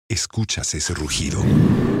¿Escuchas ese rugido?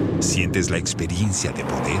 ¿Sientes la experiencia de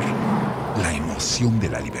poder? ¿La emoción de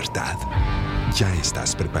la libertad? Ya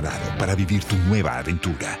estás preparado para vivir tu nueva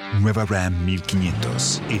aventura. Nueva Ram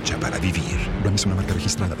 1500, hecha para vivir. Ram es una marca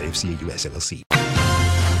registrada de FCA US LLC.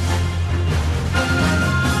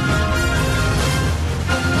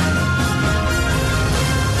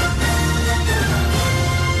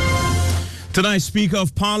 Tonight, Speaker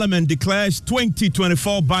of Parliament declares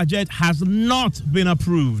 2024 budget has not been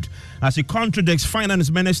approved as he contradicts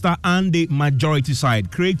Finance Minister and the majority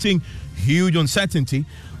side, creating huge uncertainty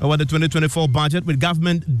over the 2024 budget, with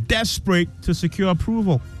government desperate to secure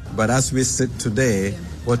approval. But as we sit today,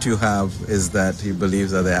 what you have is that he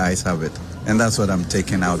believes that the ayes have it. And that's what I'm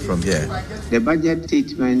taking out from here. The budget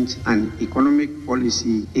statement and economic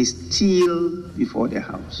policy is still before the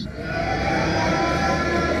House.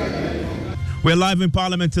 We're live in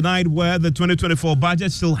Parliament tonight, where the 2024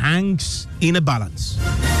 budget still hangs in a balance.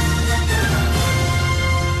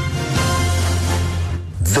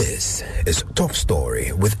 This is Top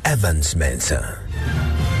Story with Evans Mensah.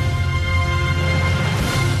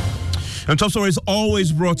 And Top Story is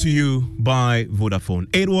always brought to you by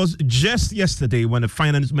Vodafone. It was just yesterday when the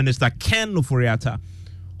Finance Minister, Ken Ofori-Atta,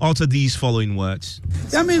 uttered these following words.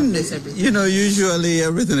 I mean, usually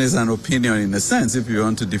everything is an opinion in a sense, if you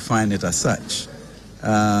want to define it as such.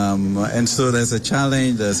 And so there's a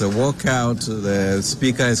challenge, there's a walkout, the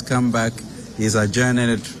Speaker has come back, he's adjourning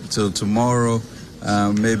it till tomorrow,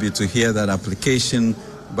 maybe to hear that application.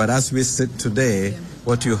 But as we sit today,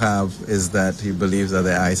 what you have is that he believes that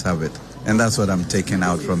the ayes have it. And that's what I'm taking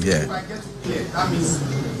out from here. That means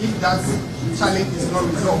if that challenge is not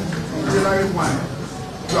resolved, January 1,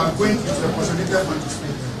 you are going into the consolidated fund.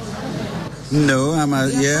 No, I'm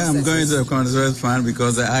going to the consolidated fund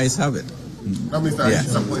because the ayes have it. That means that I'm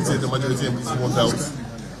disappointed the majority MPs walked out.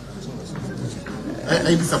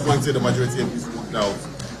 I'm disappointed the majority MPs walked out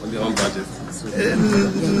on their own budget.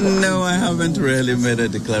 No, I haven't really made a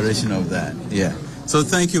declaration of that. Yeah. So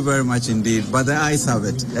thank you very much indeed. But the ayes have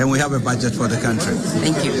it, and we have a budget for the country.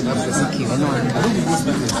 Thank you.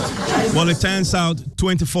 Well, it turns out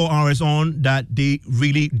 24 hours on that they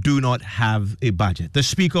really do not have a budget. The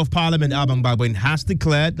Speaker of Parliament, Abang Bagwin, has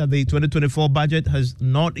declared that the 2024 budget has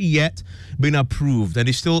not yet been approved and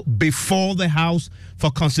is still before the House for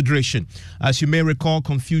consideration. As you may recall,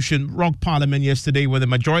 confusion rocked Parliament yesterday when the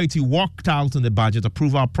majority walked out on the budget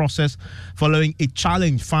approval process following a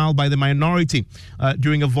challenge filed by the minority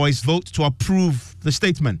during a voice vote to approve the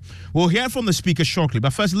statement. We'll hear from the Speaker shortly,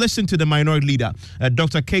 but first listen to the minority leader,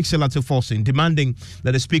 Dr. Keksela Tefosin, demanding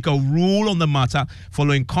that the Speaker rule on the matter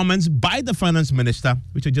following comments by the Finance Minister,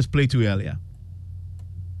 which I just played to you earlier.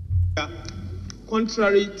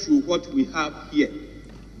 Contrary to what we have here,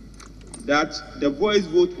 that the voice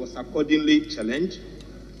vote was accordingly challenged,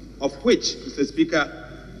 of which, Mr. Speaker,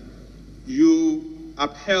 you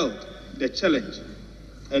upheld the challenge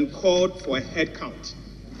and called for a head count.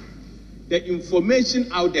 The information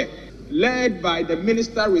out there, led by the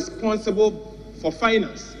minister responsible for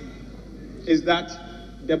finance, is that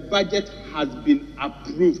the budget has been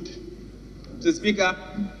approved. Mr. Speaker,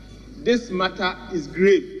 this matter is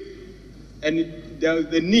grave, and there is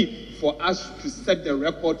the need for us to set the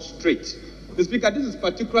record straight. Mr. Speaker, this is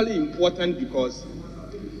particularly important because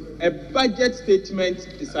a budget statement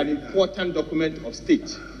is an important document of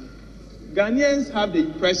state. Ghanaians have the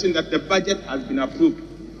impression that the budget has been approved,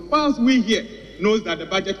 whilst we here knows that the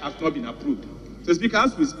budget has not been approved. So, Speaker,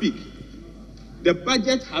 as we speak, the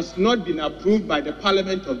budget has not been approved by the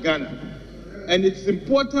Parliament of Ghana, and it's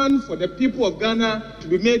important for the people of Ghana to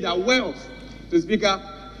be made aware of. So, Speaker,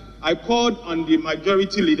 I called on the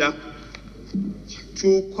majority leader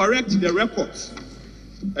to correct the records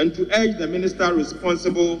and to urge the minister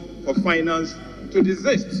responsible for finance to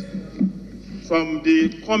desist from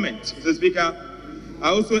the comment. Mr. Speaker, I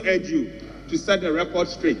also urge you to set the record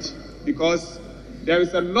straight because there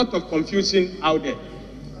is a lot of confusion out there.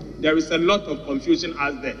 There is a lot of confusion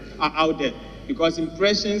out there because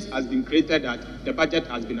impressions has been created that the budget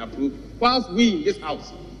has been approved, whilst we in this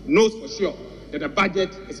House knows for sure that the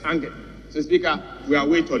budget is hanging. So, Speaker, we are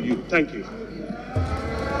waiting on you. Thank you.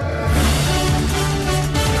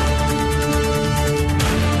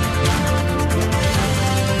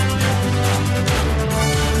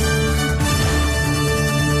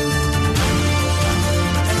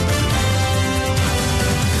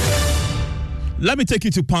 Let me take you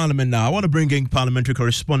to Parliament now. I want to bring in parliamentary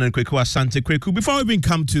correspondent Kweku Asante. Kweku, before we even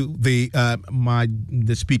come to the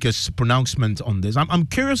Speaker's pronouncement on this, I'm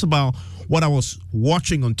curious about what I was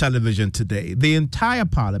watching on television today. The entire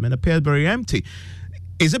Parliament appeared very empty.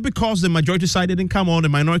 Is it because the majority side didn't come on, the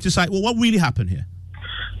minority side? Well, what really happened here?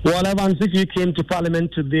 Well, Evans, if you came to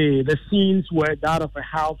Parliament today, the scenes were that of a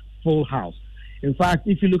full house. In fact,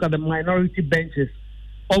 if you look at the minority benches,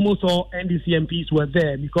 almost all NDC MPs were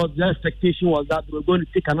there because their expectation was that they were going to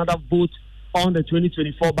take another vote on the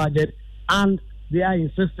 2024 budget, and they are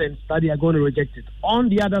insistent that they are going to reject it. On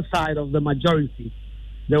the other side of the majority,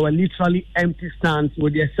 there were literally empty stands,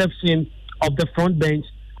 with the exception of the front bench,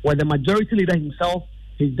 where the majority leader himself,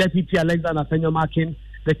 his deputy Alexander Fenyomakin,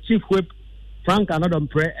 the chief whip Frank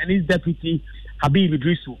Anodompre, and his deputy Habib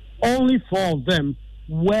Idrisu. Only 4 of them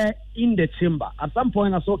were in the chamber. At some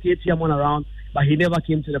point, I saw KTM around, but he never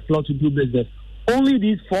came to the floor to do business. Only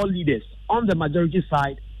these 4 leaders on the majority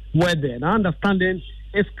side were there. And our understanding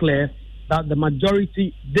is clear that the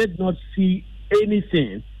majority did not see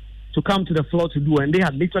anything to come to the floor to do, and they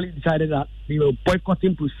had literally decided that they were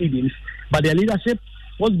boycotting proceedings, but their leadership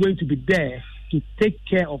was going to be there to take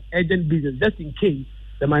care of urgent business, just in case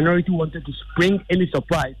the minority wanted to spring any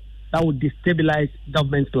surprise that would destabilize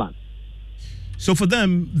government's plans. So for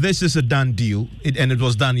them, this is a done deal, and it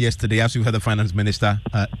was done yesterday, as you heard the finance minister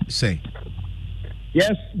say.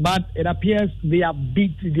 Yes, but it appears they are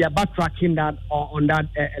backtracking that on that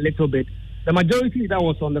a little bit. The majority leader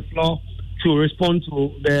was on the floor to respond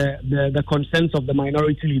to the concerns of the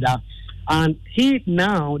minority leader, and he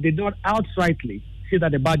now did not outrightly say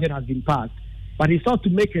that the budget has been passed, but he sought to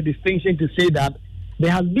make a distinction to say that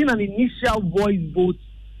there has been an initial voice vote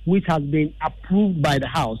which has been approved by the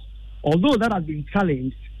House. Although that has been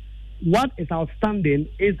challenged, what is outstanding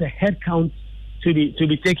is the head count to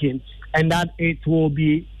be taken, and that it will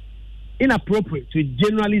be inappropriate to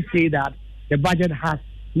generally say that the budget has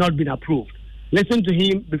not been approved. Listen to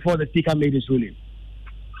him before the Speaker made his ruling.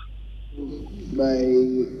 By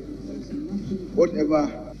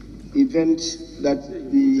whatever event that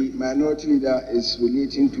the minority leader is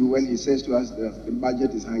relating to when he says to us that the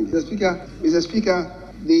budget is hanging. Mr. Speaker,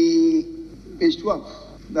 the page 12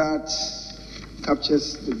 that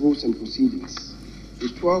captures the votes and proceedings.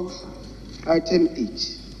 Page 12, item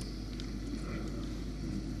 8.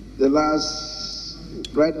 The last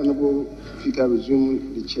Right Honourable Speaker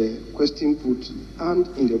resumed the chair. Question put, and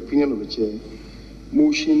in the opinion of the chair,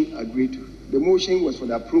 motion agreed to. The motion was for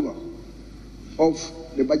the approval of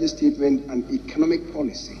the budget statement and economic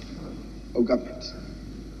policy of government.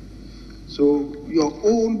 So your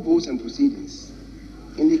own votes and proceedings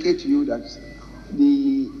indicate to you that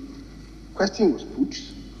the question was put,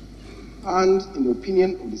 and in the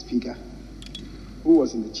opinion of the Speaker, who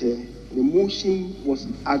was in the chair, the motion was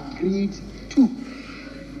agreed to.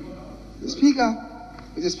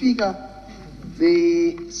 Mr. Speaker,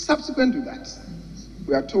 subsequent to that,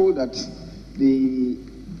 we are told that the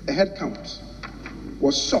head count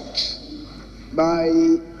was sought by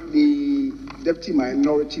the deputy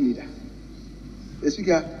minority leader. Mr.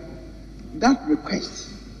 Speaker, that request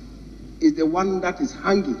is the one that is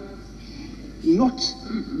hanging, not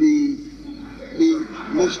the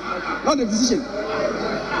motion, not the decision.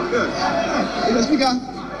 Mr. Speaker,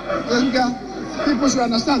 people should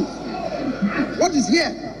understand. What is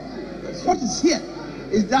here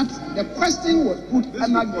is that the question was put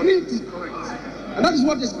and agreed to. And that is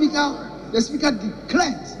what the speaker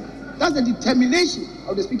declared. That's the determination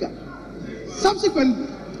of the Speaker. Subsequently,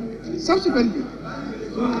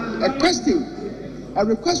 a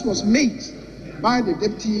request was made by the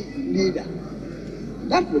deputy leader.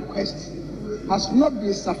 That request has not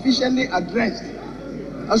been sufficiently addressed.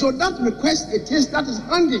 And so that request that is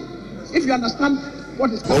hanging, if you understand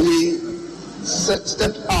what is happening. When we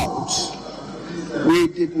stepped out, we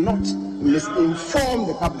did not misinform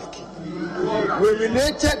the public. We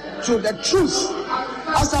related to the truth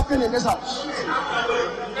as happened in this house.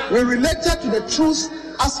 We related to the truth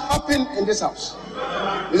as happened in this house.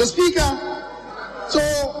 Mr. Speaker, so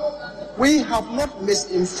we have not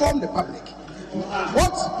misinformed the public.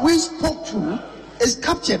 What we spoke to is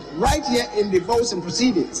captured right here in the votes and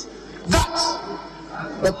proceedings. That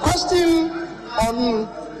the question on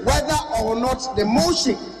whether or not the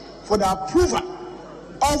motion for the approval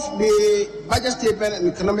of the budget statement and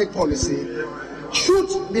economic policy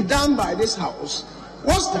should be done by this House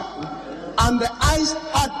was done, and the ayes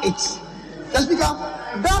had it. Mr. Speaker,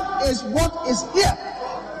 that is what is here.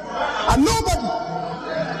 And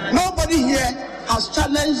nobody here has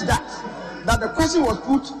challenged that the question was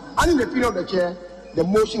put, and in the opinion of the chair, the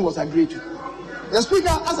motion was agreed to. The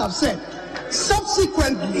Speaker, as I've said,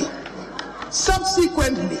 subsequently,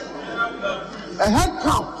 a head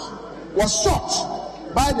count was sought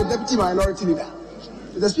by the deputy minority leader.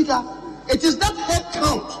 The Speaker, it is that head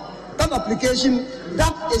count, that application,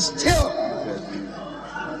 that is still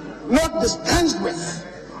not dispensed with.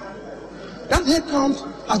 That head count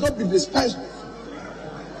has not been dispensed with.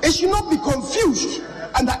 It should not be confused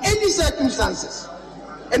under any circumstances.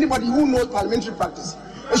 Anybody who knows parliamentary practice,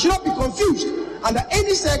 it should not be confused under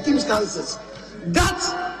any circumstances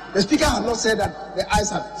that the Speaker has not said that the ayes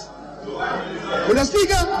have it. Mr.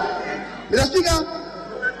 Speaker,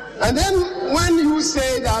 and then when you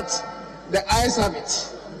say that the ayes have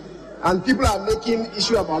it, and people are making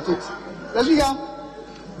issue about it, Mr. Speaker,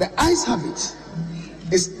 the ayes have it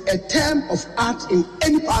is a term of art in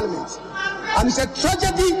any parliament. And it's a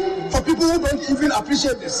tragedy for people who don't even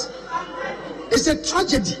appreciate this. It's a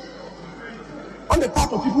tragedy on the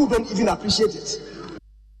part of people who don't even appreciate it.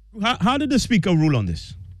 How did the Speaker rule on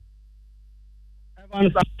this?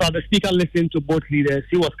 Evans, after the Speaker listened to both leaders,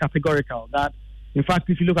 he was categorical that, in fact,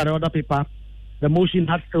 if you look at the other paper, the motion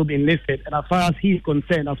had still been listed. And as far as he is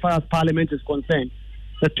concerned, as far as Parliament is concerned,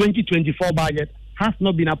 the 2024 budget has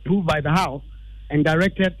not been approved by the House, and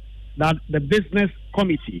directed that the Business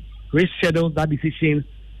Committee reschedule that decision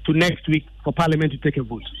to next week for Parliament to take a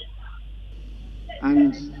vote.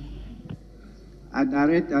 And I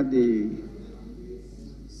direct that the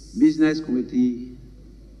Business Committee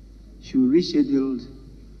should reschedule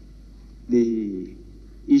the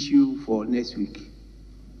issue for next week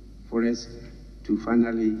for us to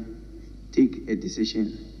finally take a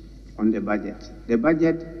decision on the budget. The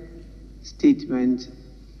budget statement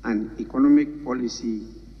and economic policy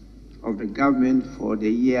of the government for the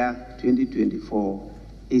year 2024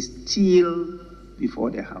 is still before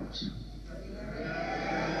the House.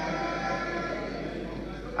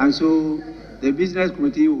 And so the Business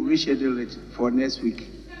Committee will reschedule it for next week.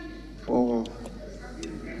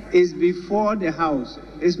 It's before the House.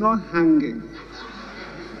 It's not hanging.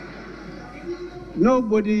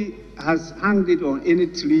 Nobody has hung it on any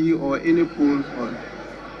tree or any pole.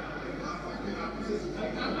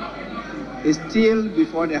 It's still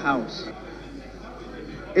before the House.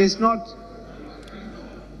 It's not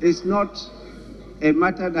a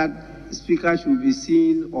matter that the Speaker should be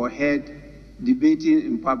seen or heard debating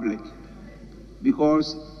in public,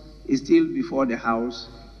 because it's still before the House,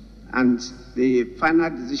 and the final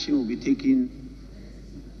decision will be taken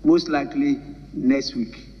most likely next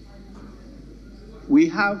week. We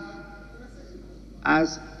have,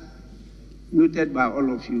 as noted by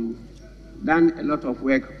all of you, done a lot of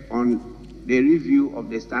work on the review of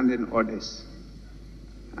the standing orders.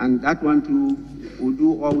 And that one too, we'll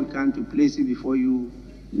do all we can to place it before you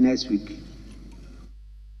next week.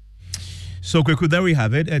 So, Kweku, there we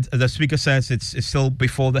have it. As the Speaker says, it's still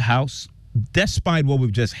before the House. Despite what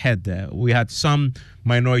we've just heard there, we had some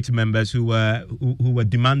minority members who were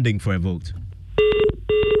demanding for a vote.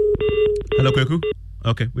 Hello, Kweku.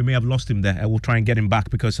 Okay, we may have lost him there. I will try and get him back,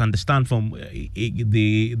 because I understand from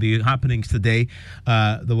the happenings today,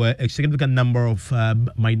 there were a significant number of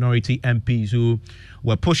minority MPs who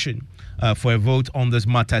were pushing for a vote on this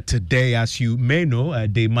matter today. As you may know,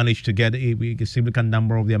 they managed to get a significant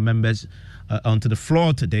number of their members onto the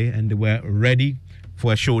floor today, and they were ready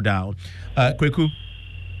for a showdown. Kweku?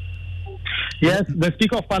 Yes, the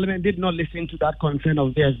Speaker of Parliament did not listen to that concern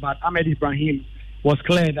of theirs, but Ahmed Ibrahim was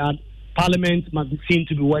clear that Parliament must be seen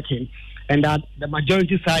to be working, and that the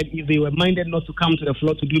majority side, if they were minded not to come to the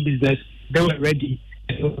floor to do business, they were ready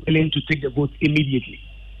and were willing to take the vote immediately.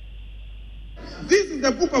 This is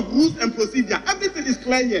the book of rules and procedure. Everything is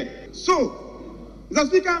clear here. So, Mr.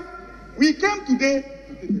 Speaker, we came today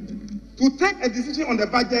to take a decision on the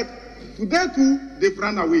budget. Today too, they've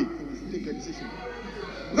run away. Take a decision.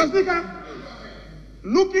 Mr. Speaker,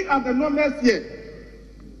 looking at the numbers here,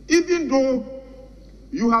 even though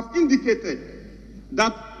you have indicated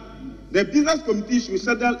that the Business Committee should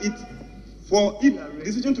schedule it for its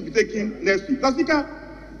decision to be taken next week. Mr. Speaker,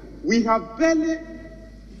 we have barely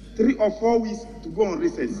 3 or 4 weeks to go on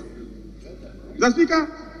recess. Mr.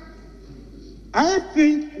 Speaker, I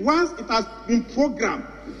think once it has been programmed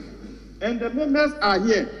and the members are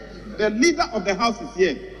here, the leader of the House is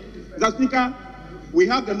here, Mr. Speaker, we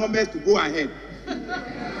have the numbers to go ahead.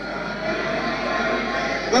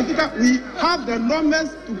 Mr. Speaker, we have the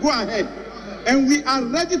numbers to go ahead, and we are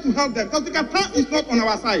ready to help them. Mr. Speaker, time is not on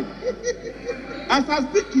our side. As I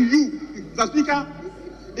speak to you, Mr. Speaker,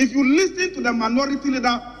 if you listen to the minority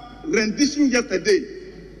leader rendition yesterday,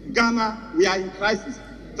 Ghana, we are in crisis.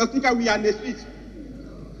 Mr. Speaker, we are in a street.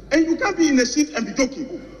 And you can't be in a street and be joking.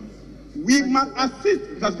 We must assist,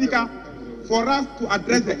 Mr. Speaker, for us to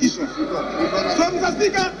address the issue. So, Mr.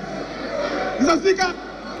 Speaker,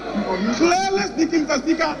 clearly speaking, Mr.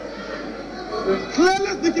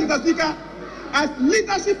 Speaker, as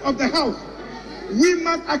leadership of the House, we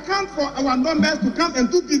must account for our numbers to come and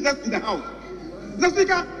do business in the House. Mr.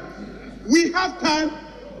 Speaker, we have time,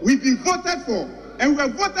 we've been voted for, and we were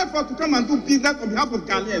voted for to come and do business on behalf of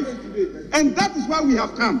Ghanaians. And that is why we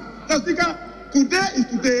have come. Mr. Speaker, today is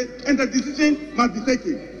today, and the decision must be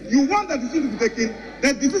taken. You want the decision to be taken,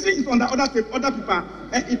 the decision is on the other paper,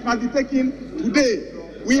 and it must be taken today.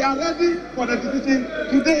 We are ready for the decision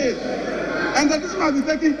today. And the decision must be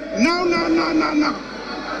taken now.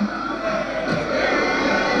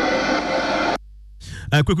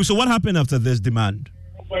 Quickly, so what happened after this demand?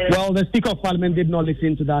 Well, the Speaker of Parliament did not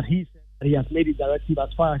listen to that. He said that he has made his directive. As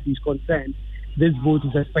far as he's concerned, this vote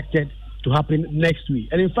is expected to happen next week.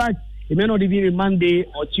 And in fact, it may not even be Monday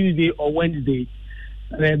or Tuesday or Wednesday.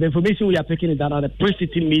 The information we are taking is that at the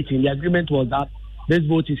pre-sitting meeting, the agreement was that this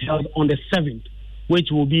vote is held on the 7th,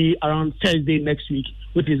 which will be around Thursday next week,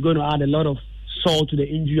 which is going to add a lot of salt to the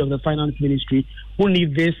injury of the Finance Ministry, who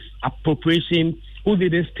need this appropriation, who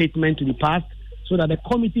did this statement to be passed, so that the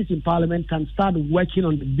committees in Parliament can start working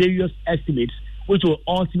on the various estimates, which will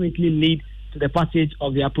ultimately lead to the passage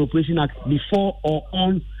of the Appropriation Act before or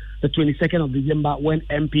on the 22nd of December, when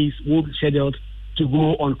MPs will be scheduled to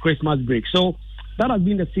go on Christmas break. So that has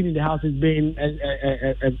been the scene in the House. It's been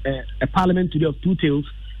a Parliament today of two tales.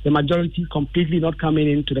 The majority completely not coming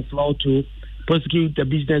into the floor to prosecute the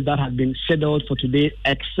business that has been scheduled for today,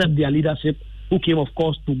 except their leadership, who came, of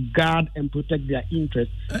course, to guard and protect their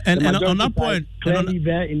interests. And on that point, clearly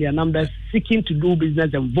there in their numbers, seeking to do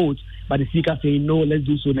business and vote, but the Speaker saying, no, let's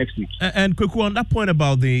do so next week. And Kweku, on that point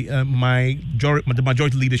about the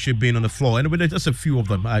majority leadership being on the floor, and there's just a few of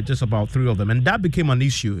them, just about 3 of them, and that became an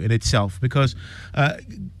issue in itself because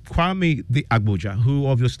Kwame the Agboja, who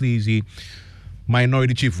obviously is the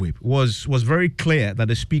Minority Chief Whip, was very clear that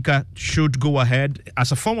the Speaker should go ahead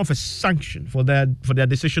as a form of a sanction for their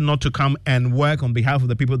decision not to come and work on behalf of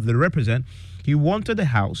the people that they represent. He wanted the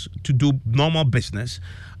House to do normal business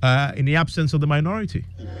in the absence of the minority.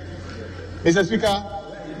 Mr. Speaker,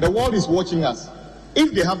 the world is watching us.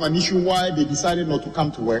 If they have an issue why they decided not to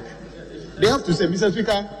come to work, they have to say, Mr.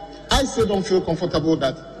 Speaker, I still don't feel comfortable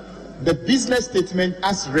that the business statement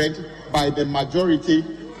as read by the majority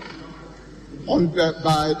on behalf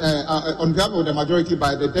of the majority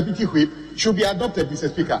by the Deputy Whip should be adopted, Mr.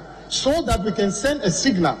 Speaker, so that we can send a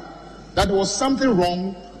signal that there was something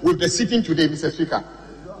wrong with the sitting today, Mr. Speaker.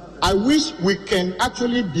 I wish we can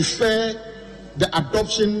actually defer the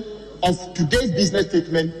adoption of today's business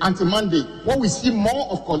statement until Monday, when we see more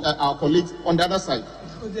of our colleagues on the other side.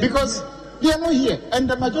 Because they are not here, and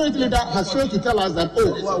the majority leader has failed to tell us that,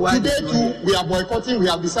 today too, we are boycotting, we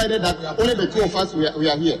have decided that only the 2 of us we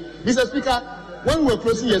are here. Mr. Speaker, when we were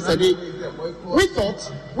closing yesterday, we thought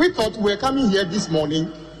we were coming here this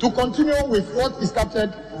morning to continue with what is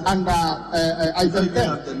captured under item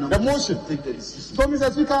 10, the motion. So,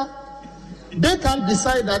 Mr. Speaker, they can't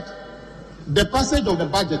decide that the passage of the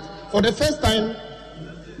budget, for the first time,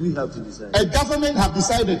 we have to decide. A government have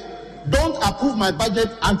decided, don't approve my budget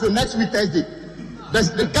until next week Thursday.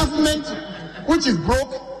 The government, which is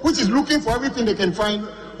broke, which is looking for everything they can find,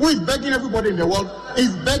 who is begging everybody in the world,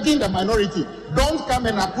 is begging the minority, don't come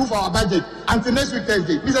and approve our budget until next week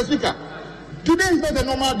Thursday. Mr. Speaker, today is not a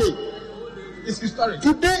normal day. It's historic.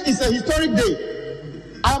 Today is a historic day.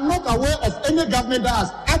 I am not aware of any government that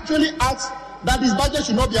has actually asked that this budget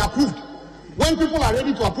should not be approved when people are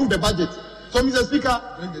ready to approve the budget. So, Mr. Speaker,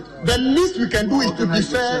 the least we can do is to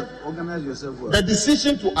defer the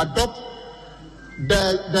decision to adopt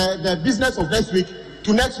the business of next week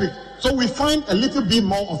to next week. So we find a little bit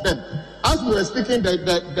more of them. As we were speaking, the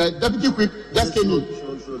Deputy Whip just came in.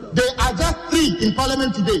 There are just 3 in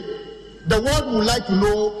Parliament today. The world would like to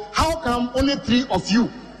know, how come only 3 of you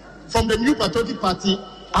from the New Patriotic Party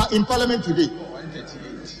are in Parliament today?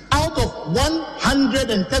 Out of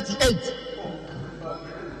 138.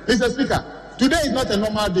 Mr. Speaker, today is not a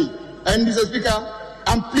normal day. And Mr. Speaker,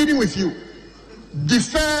 I'm pleading with you,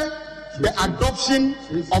 defer the adoption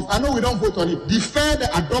of, I know we don't vote on it, defer the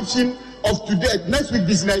adoption of today, next week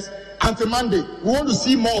business until Monday. We want to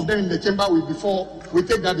see more of them in the chamber before we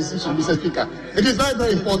take that decision, Mr. Speaker. It is very,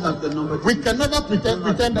 very important. We can never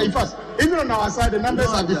pretend that, in fact, even on our side, the numbers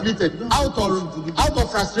are depleted. Out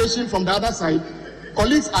of frustration from the other side,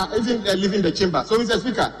 colleagues are even leaving the chamber. So, Mr.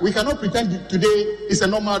 Speaker, we cannot pretend today is a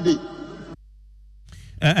normal day.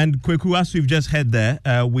 And Kweku, as we've just heard there,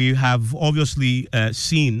 we have obviously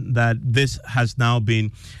seen that this has now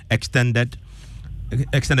been extended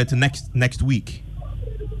to next week.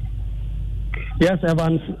 Yes,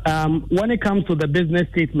 Evans. When it comes to the business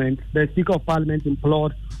statement, the Speaker of Parliament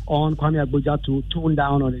implored on Kwame Agboja to tone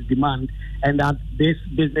down on his demand, and that this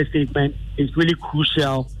business statement is really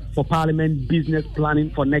crucial for Parliament business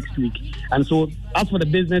planning for next week. And so, as for the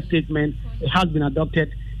business statement, it has been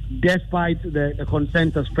adopted despite the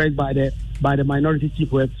concerns expressed by the by the minority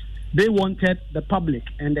chief whip, they wanted the public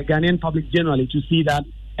and the Ghanaian public generally to see that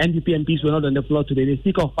NDP MPs were not on the floor today. The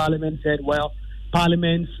Speaker of Parliament said, well,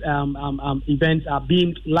 Parliament's events are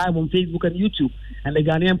beamed live on Facebook and YouTube, and the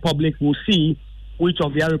Ghanaian public will see which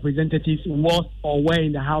of their representatives was or were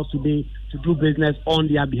in the House today to do business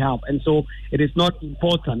on their behalf. And so it is not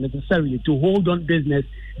important necessarily to hold on business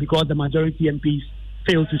because the majority MPs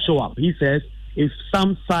fail to show up. He says if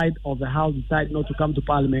some side of the House decide not to come to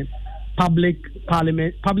Parliament, public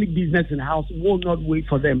business in the House will not wait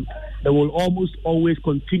for them. They will almost always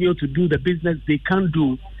continue to do the business they can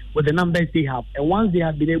do with the numbers they have. And once they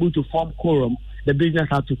have been able to form quorum, the business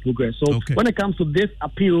has to progress. So when it comes to this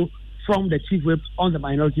appeal from the chief whip on the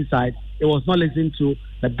minority side, it was not listened to.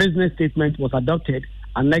 The business statement was adopted,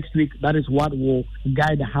 and next week, that is what will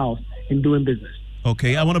guide the House in doing business.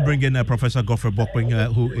 Okay, I want to bring in Professor Godfrey Bokwing,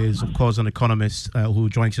 who is, of course, an economist who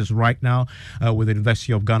joins us right now with the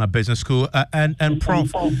University of Ghana Business School. And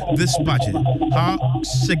Prof, this budget, how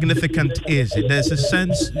significant is it? There's a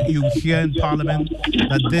sense you hear in Parliament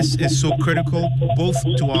that this is so critical, both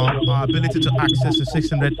to our ability to access the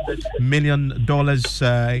 $600 million,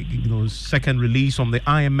 second release from the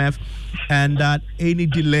IMF, and that any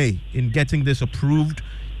delay in getting this approved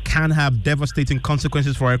can have devastating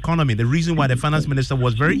consequences for our economy. The reason why the finance minister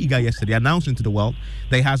was very eager yesterday announcing to the world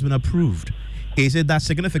that it has been approved. Is it that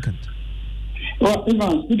significant? Well,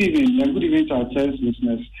 Evans, good evening, and good evening to our church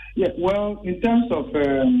listeners. Yeah, well, in terms of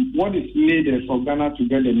what is needed for Ghana to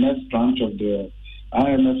get the next tranche of the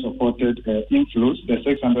IMF-supported inflows, the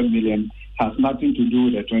 600 million, has nothing to do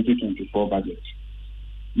with the 2024 budget.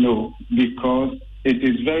 No, because it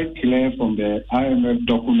is very clear from the IMF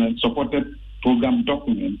document, supported program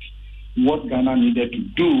document, what Ghana needed to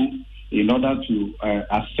do in order to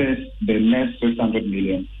assess the next 600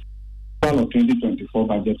 million. The 2024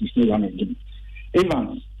 budget is still one of them.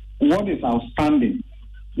 Evans, what is outstanding,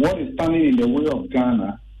 what is standing in the way of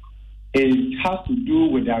Ghana, has to do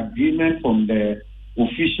with the agreement from the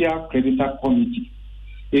official creditor committee.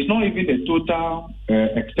 It's not even the total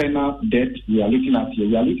external debt we are looking at here.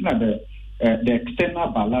 We are looking at the external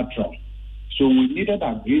bilateral. So we needed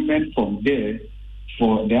agreement from there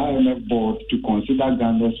for the IMF board to consider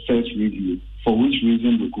Ghana's first review, for which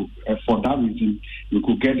reason we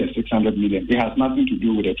could get the 600 million. It has nothing to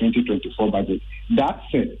do with the 2024 budget. That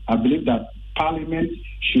said, I believe that Parliament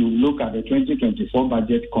should look at the 2024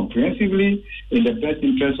 budget comprehensively in the best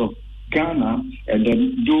interest of Ghana and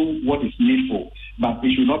then do what is needful. But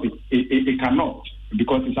it should not be, it cannot,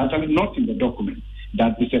 because it's actually not in the document.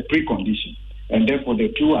 That is a precondition. And therefore,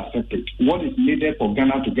 the two are separate. What is needed for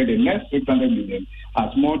Ghana to get the next 600 million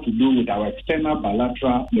has more to do with our external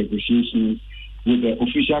bilateral negotiations with the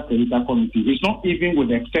official creditor committee. It's not even with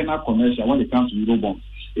the external commercial when it comes to Eurobonds.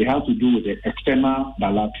 It has to do with the external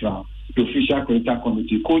bilateral, the official creditor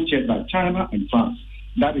committee, co-chaired by China and France.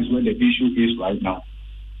 That is where the issue is right now.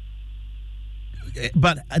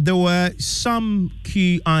 But there were some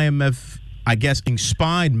key IMF, I guess,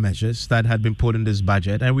 inspired measures that had been put in this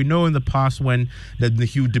budget. And we know in the past when the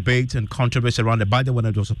huge debate and controversy around the budget, whether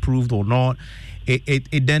it was approved or not,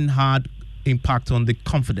 it then had impact on the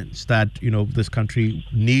confidence that, this country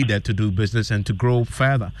needed to do business and to grow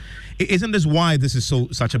further. Isn't this why this is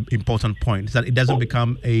such an important point, that it doesn't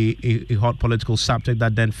become a hot political subject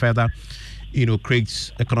that then further,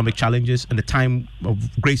 creates economic challenges in a time of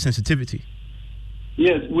great sensitivity?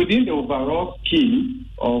 Yes, within the overall scheme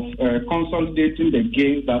of consolidating the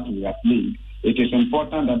gains that we have made, it is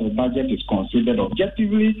important that the budget is considered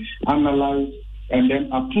objectively, analyzed, and then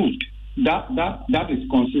approved. That is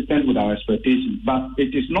consistent with our expectations, but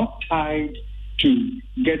it is not tied to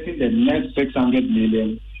getting the next 600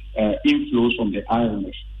 million inflows from the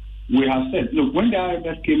IMF. We have said, look, when the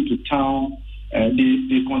IMF came to town,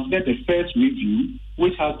 they considered the first review,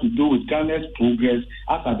 which has to do with Ghana's progress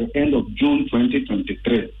as at the end of June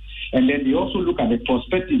 2023. And then they also look at it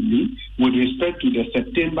prospectively with respect to the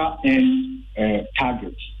September end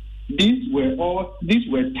targets. These were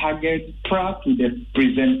targets prior to the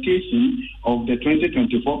presentation of the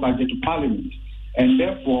 2024 budget to Parliament. And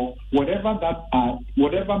therefore, whatever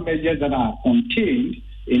measures that are contained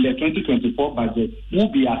in the 2024 budget will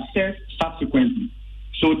be assessed subsequently.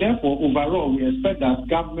 So therefore, overall, we expect that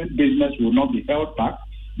government business will not be held back.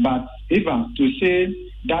 But even to say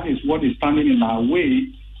that is what is standing in our way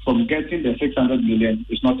from getting the 600 million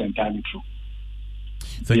is not entirely true.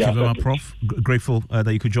 Thank you very much, Prof. Grateful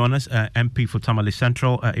that you could join us. MP for Tamale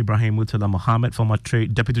Central, Ibrahim Murtala Mohammed, former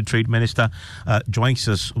Deputy Trade Minister, joins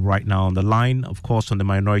us right now on the line, of course, on the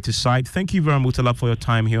minority side. Thank you very much, Murtala, for your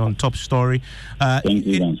time here on Top Story. Thank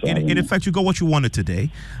you. In effect, you got what you wanted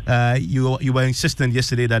today. You were insistent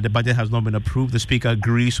yesterday that the budget has not been approved. The Speaker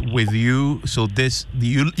agrees with you. So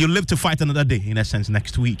you live to fight another day, in a sense,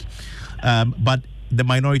 next week. But the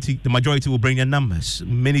majority will bring their numbers.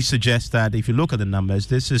 Many suggest that if you look at the numbers,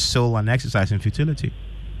 this is still an exercise in futility.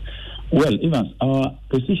 Well, Evans, our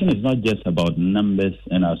position is not just about numbers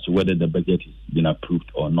and as to whether the budget has been approved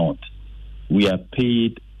or not. We are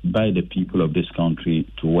paid by the people of this country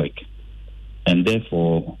to work, and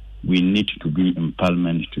therefore we need to be in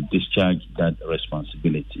Parliament to discharge that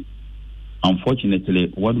responsibility.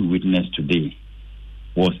 Unfortunately, what we witnessed today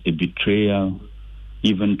was a betrayal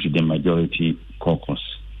even to the majority caucus.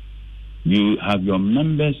 You have your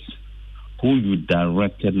members who you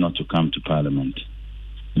directed not to come to Parliament,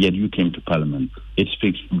 yet you came to Parliament. It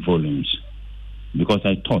speaks volumes. Because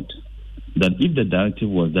I thought that if the directive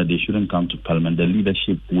was that they shouldn't come to Parliament, the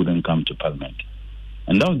leadership wouldn't come to Parliament.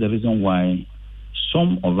 And that was the reason why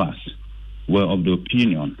some of us were of the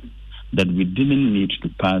opinion that we didn't need to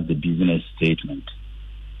pass the business statement.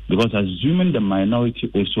 Because assuming the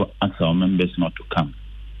minority also asked our members not to come,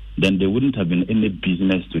 then there wouldn't have been any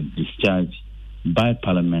business to discharge by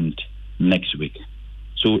Parliament next week.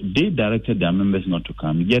 So they directed their members not to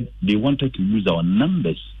come, yet they wanted to use our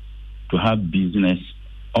numbers to have business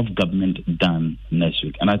of government done next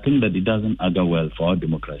week. And I think that it doesn't augur well for our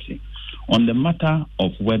democracy. On the matter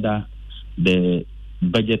of whether the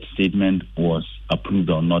budget statement was approved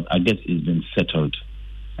or not, I guess it's been settled.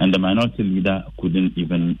 And the minority leader couldn't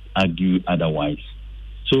even argue otherwise.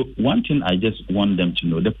 So one thing I just want them to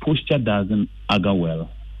know, the posture doesn't augur well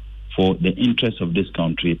for the interests of this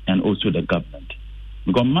country and also the government.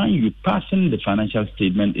 Because mind you, passing the financial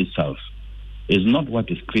statement itself is not what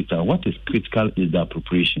is critical. What is critical is the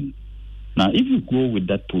appropriation. Now, if you go with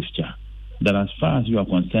that posture, that as far as you are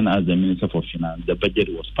concerned as the Minister for Finance, the budget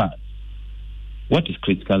was passed. What is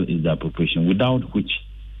critical is the appropriation, without which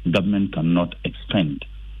government cannot expend.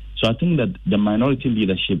 So I think that the majority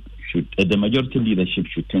leadership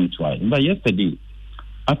should think twice. In fact, yesterday,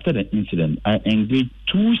 after the incident, I engaged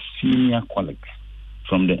two senior colleagues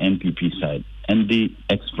from the NPP side, and they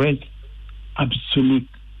expressed absolute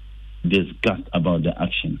disgust about the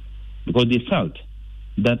action because they felt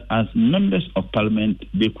that as members of Parliament,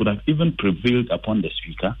 they could have even prevailed upon the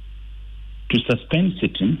Speaker to suspend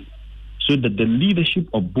sitting so that the leadership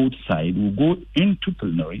of both sides will go into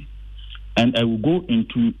plenary and I will go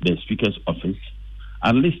into the Speaker's office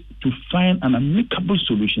at least to find an amicable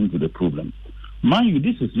solution to the problem. Mind you,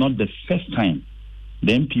 this is not the first time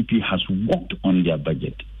the MPP has worked on their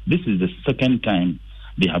budget. This is the second time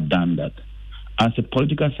they have done that. As a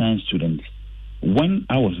political science student, when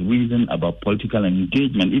I was reading about political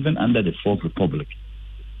engagement, even under the Fourth Republic,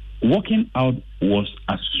 working out was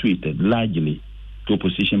associated largely to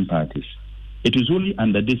opposition parties. It is only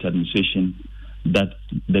under this administration that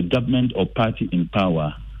the government or party in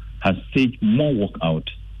power has staged more walkout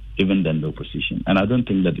even than the opposition. And I don't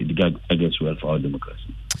think that it gets well for our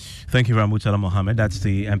democracy. Thank you very much, Murtala Mohammed. That's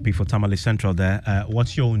the MP for Tamale Central there.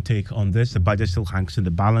 What's your own take on this? The budget still hangs in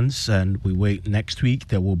the balance, and we wait next week.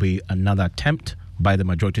 There will be another attempt by the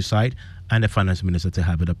majority side and the finance minister to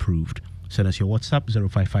have it approved. Send us your WhatsApp,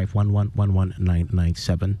 055 11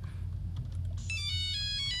 11997.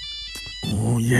 Oh, yeah.